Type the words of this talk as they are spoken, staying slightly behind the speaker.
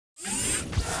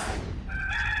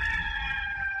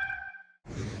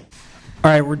All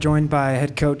right, we're joined by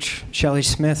head coach Shelly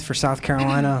Smith for South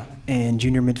Carolina and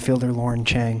junior midfielder Lauren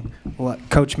Chang. We'll let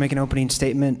Coach make an opening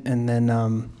statement and then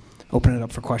open it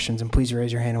up for questions. And please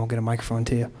raise your hand and we'll get a microphone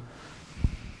to you.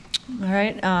 All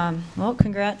right. Well,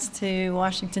 congrats to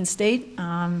Washington State.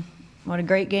 What a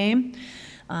great game.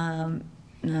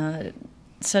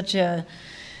 Such a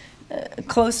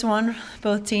close one,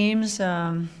 both teams.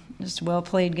 Just a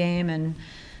well-played game and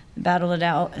battled it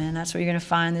out, and that's what you're going to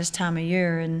find this time of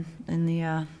year in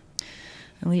the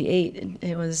Elite Eight.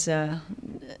 It was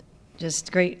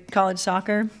just great college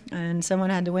soccer, and someone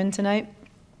had to win tonight.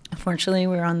 Unfortunately,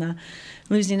 we were on the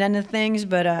losing end of things,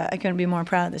 but I couldn't be more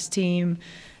proud of this team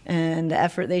and the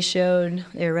effort they showed.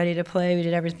 They were ready to play. We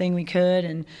did everything we could,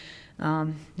 and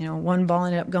one ball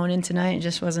ended up going in tonight. It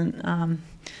just wasn't on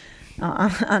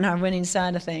our winning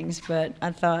side of things, but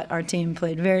I thought our team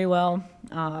played very well.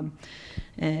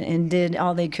 And did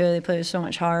all they could. They played with so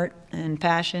much heart and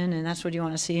passion, and that's what you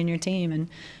want to see in your team, and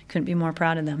couldn't be more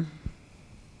proud of them.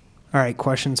 All right,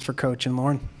 questions for Coach and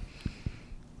Lauren?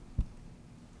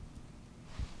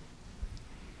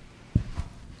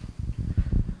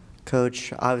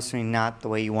 Coach, obviously not the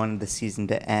way you wanted the season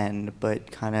to end, but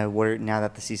kind of now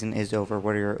that the season is over,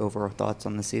 what are your overall thoughts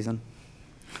on the season?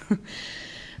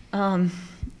 Well,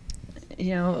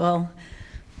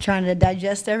 trying to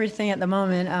digest everything at the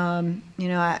moment.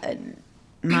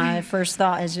 My first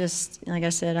thought is just, like I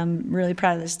said, I'm really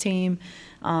proud of this team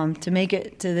to make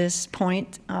it to this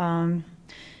point.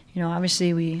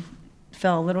 Obviously we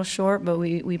fell a little short, but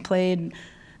we played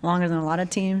longer than a lot of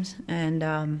teams,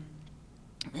 and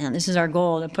this is our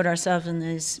goal, to put ourselves in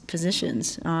these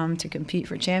positions to compete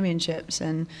for championships.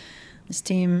 And this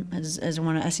team has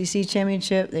won an SEC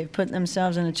championship. They've put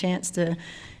themselves in a chance to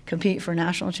compete for a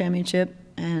national championship,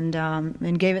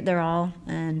 and gave it their all.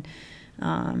 And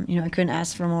I couldn't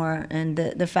ask for more. And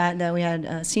the fact that we had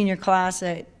a senior class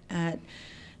that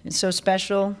is so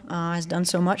special, has done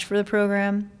so much for the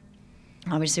program.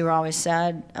 Obviously, we're always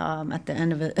sad at the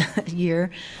end of a year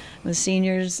with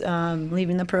seniors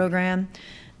leaving the program.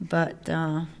 But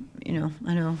I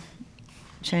know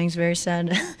Chang's very sad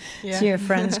to see her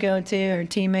friends go too, her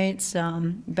teammates,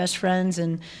 best friends,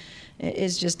 and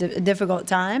it's just a difficult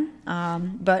time.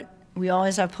 But we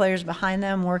always have players behind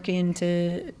them working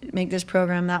to make this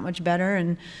program that much better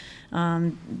and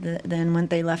than when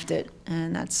they left it.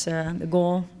 And that's the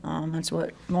goal. That's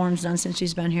what Lauren's done since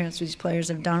she's been here. That's what these players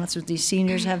have done. That's what these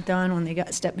seniors have done when they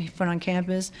got stepped foot on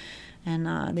campus.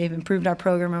 And they've improved our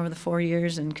program over the 4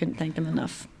 years, and couldn't thank them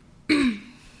enough.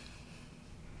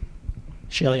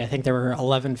 Shelly, I think there were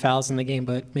 11 fouls in the game,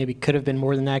 but maybe could have been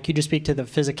more than that. Could you just speak to the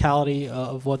physicality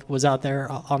of what was out there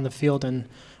on the field and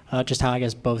just how I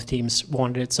guess both teams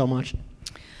wanted it so much?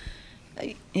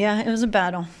 Yeah, it was a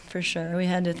battle for sure. We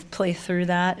had to play through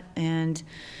that, and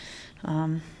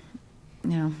there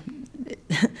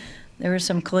were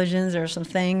some collisions. There were some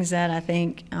things that I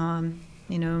think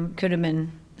could have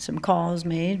been some calls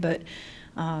made, but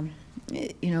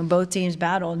both teams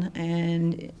battled,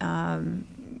 and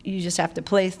you just have to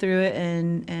play through it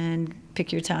and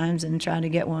pick your times and try to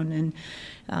get one. And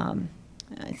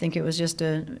I think it was just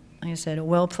like I said, a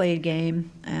well-played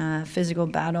game, physical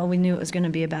battle. We knew it was going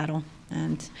to be a battle,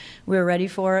 and we were ready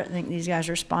for it. I think these guys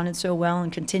responded so well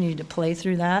and continued to play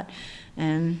through that,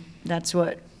 and that's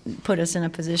what put us in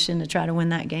a position to try to win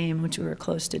that game, which we were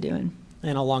close to doing.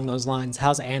 And along those lines,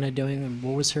 how's Anna doing, and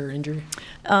what was her injury?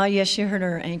 Yeah, she hurt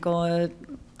her ankle. I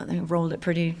think rolled it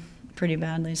pretty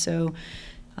badly, so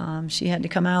she had to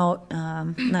come out.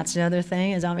 And that's the other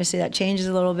thing, is obviously that changes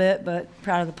a little bit, but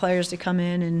proud of the players to come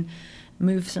in and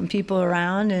move some people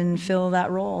around and fill that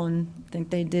role, and I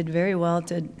think they did very well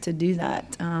to do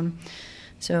that.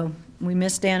 So we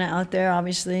missed Anna out there,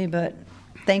 obviously, but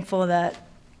thankful that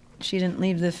she didn't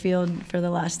leave the field for the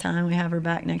last time. We have her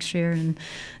back next year and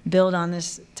build on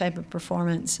this type of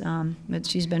performance. But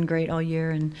she's been great all year,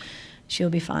 and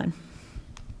she'll be fine.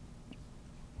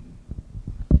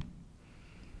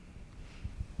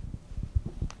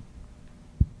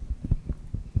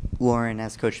 Lauren,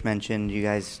 as Coach mentioned, you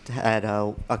guys had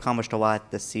accomplished a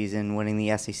lot this season, winning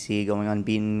the SEC, going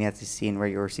unbeaten in the SEC in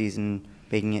regular season,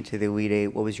 making it to the Elite Eight.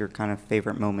 What was your kind of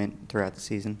favorite moment throughout the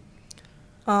season?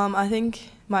 I think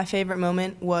my favorite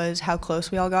moment was how close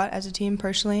we all got as a team,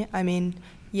 personally. I mean,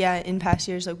 yeah, in past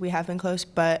years, we have been close,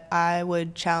 but I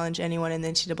would challenge anyone in the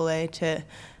NCAA to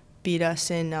beat us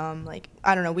in,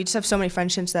 I don't know, we just have so many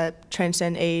friendships that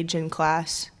transcend age and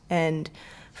class, and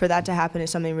for that to happen is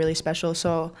something really special.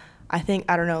 So I think,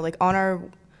 I don't know,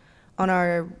 on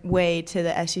our way to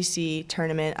the SEC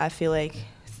tournament, I feel like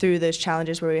through those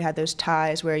challenges where we had those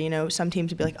ties where, you know, some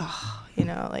teams would be like, oh, you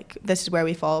know, like this is where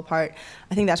we fall apart.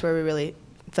 I think that's where we really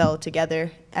fell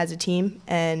together as a team,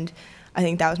 and I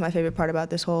think that was my favorite part about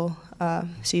this whole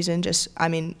season. Just, I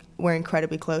mean, we're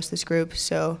incredibly close, this group,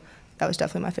 so that was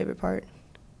definitely my favorite part.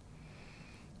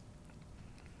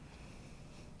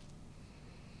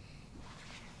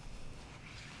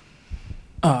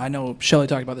 I know Shelley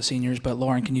talked about the seniors, but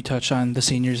Lauren, can you touch on the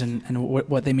seniors and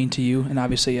what they mean to you? And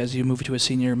obviously, as you move to a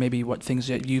senior, maybe what things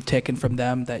that you've taken from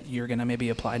them that you're going to maybe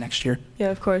apply next year?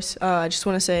 Yeah, of course. I just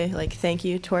want to say, like, thank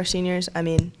you to our seniors. I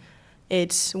mean,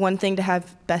 it's one thing to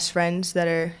have best friends that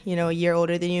are, you know, a year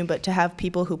older than you, but to have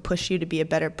people who push you to be a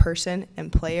better person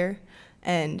and player,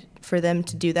 and for them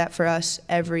to do that for us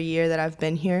every year that I've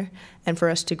been here, and for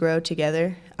us to grow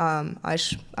together.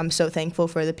 I'm so thankful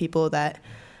for the people that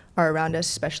are around us,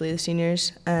 especially the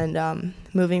seniors. And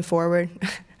moving forward,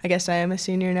 I guess I am a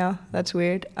senior now. That's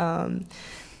weird.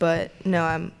 But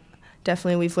no,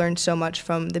 we've learned so much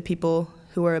from the people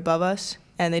who are above us,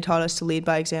 and they taught us to lead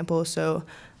by example. So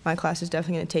my class is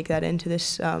definitely going to take that into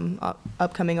this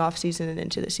upcoming off season and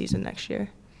into the season next year.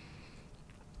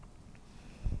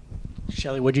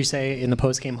 Shelley, what did you say in the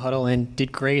post-game huddle? And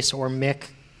did Grace or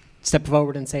Mick step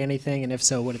forward and say anything? And if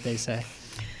so, what did they say?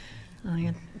 I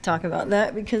can talk about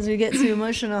that because we get too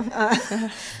emotional.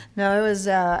 No, it was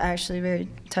actually very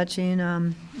touching.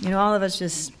 You know, all of us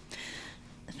just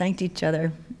thanked each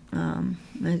other. I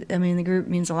mean, the group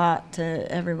means a lot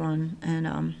to everyone,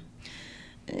 and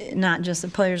not just the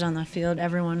players on the field,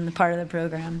 everyone in the part of the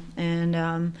program.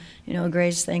 And, you know,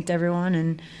 Grace thanked everyone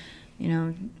and, you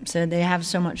know, said they have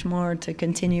so much more to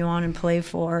continue on and play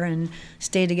for and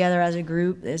stay together as a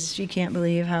group. She can't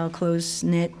believe how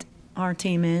close-knit our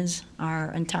team is,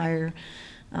 our entire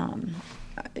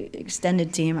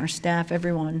extended team, our staff,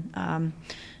 everyone.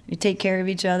 We take care of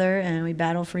each other and we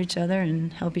battle for each other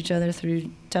and help each other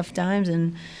through tough times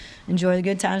and enjoy the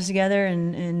good times together.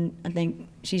 And I think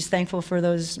she's thankful for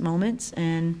those moments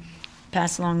and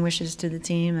pass along wishes to the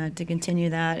team to continue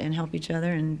that and help each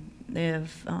other. And they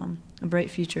have a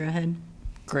bright future ahead.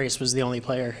 Grace was the only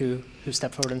player who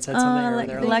stepped forward and said something, or were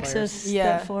there other Alexis players?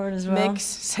 stepped forward as well. Mick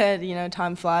said, you know,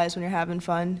 time flies when you're having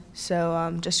fun.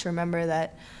 So just remember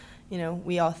that, you know,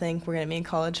 we all think we're going to be in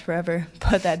college forever,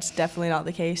 but that's definitely not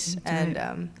the case. That's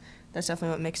and that's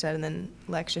definitely what Mick said. And then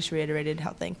Lex just reiterated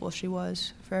how thankful she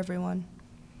was for everyone.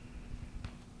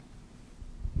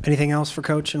 Anything else for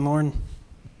Coach and Lauren?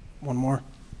 One more.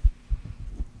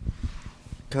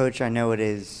 Coach, I know it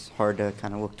is hard to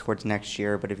kind of look towards next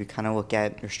year, but if you kind of look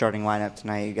at your starting lineup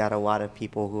tonight, you got a lot of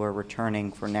people who are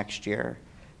returning for next year.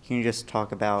 Can you just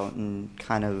talk about and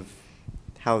kind of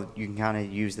how you can kind of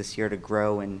use this year to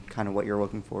grow and kind of what you're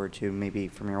looking forward to maybe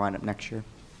from your lineup next year?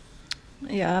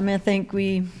 Yeah, I mean, I think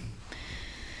we've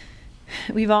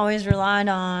always relied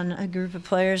on a group of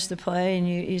players to play, and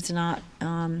it's not.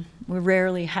 We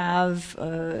rarely have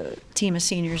a team of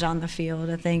seniors on the field.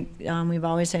 I think we've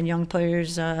always had young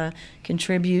players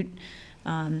contribute.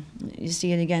 You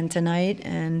see it again tonight,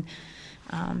 and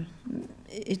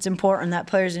it's important that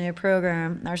players in your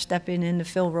program are stepping in to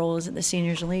fill roles that the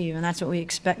seniors leave, and that's what we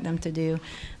expect them to do.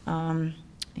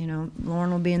 You know,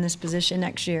 Lauren will be in this position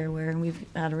next year where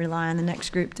we've got to rely on the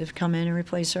next group to come in and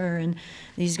replace her. And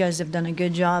these guys have done a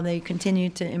good job. They continue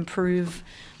to improve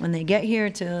when they get here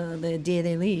to the day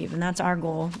they leave. And that's our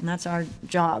goal, and that's our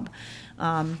job.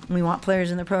 We want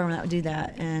players in the program that would do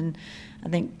that. And I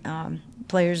think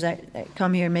players that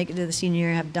come here and make it to the senior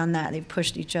year have done that. They've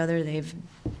pushed each other. They've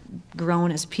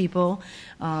grown as people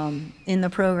in the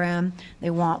program. They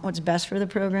want what's best for the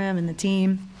program and the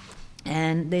team.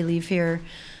 And they leave here,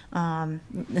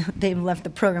 they've left the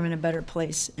program in a better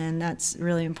place, and that's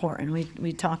really important.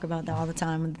 We talk about that all the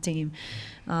time with the team.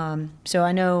 So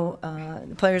I know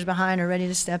the players behind are ready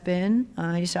to step in.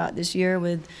 You saw it this year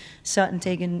with Sutton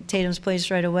taking Tatum's place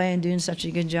right away and doing such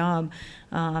a good job.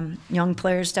 Young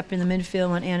players stepped in the midfield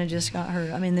when Anna just got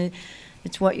hurt. I mean,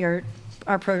 it's what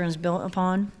our program's built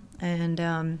upon, and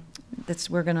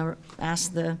we're going to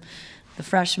ask the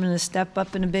freshmen to step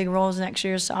up into big roles next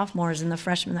year as sophomores, and the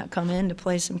freshmen that come in to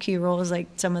play some key roles like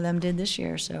some of them did this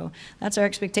year. So that's our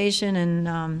expectation,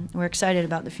 and we're excited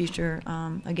about the future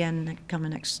again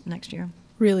coming next year.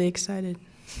 Really excited.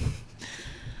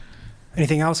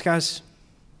 Anything else, guys?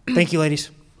 Thank you,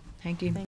 ladies. Thank you.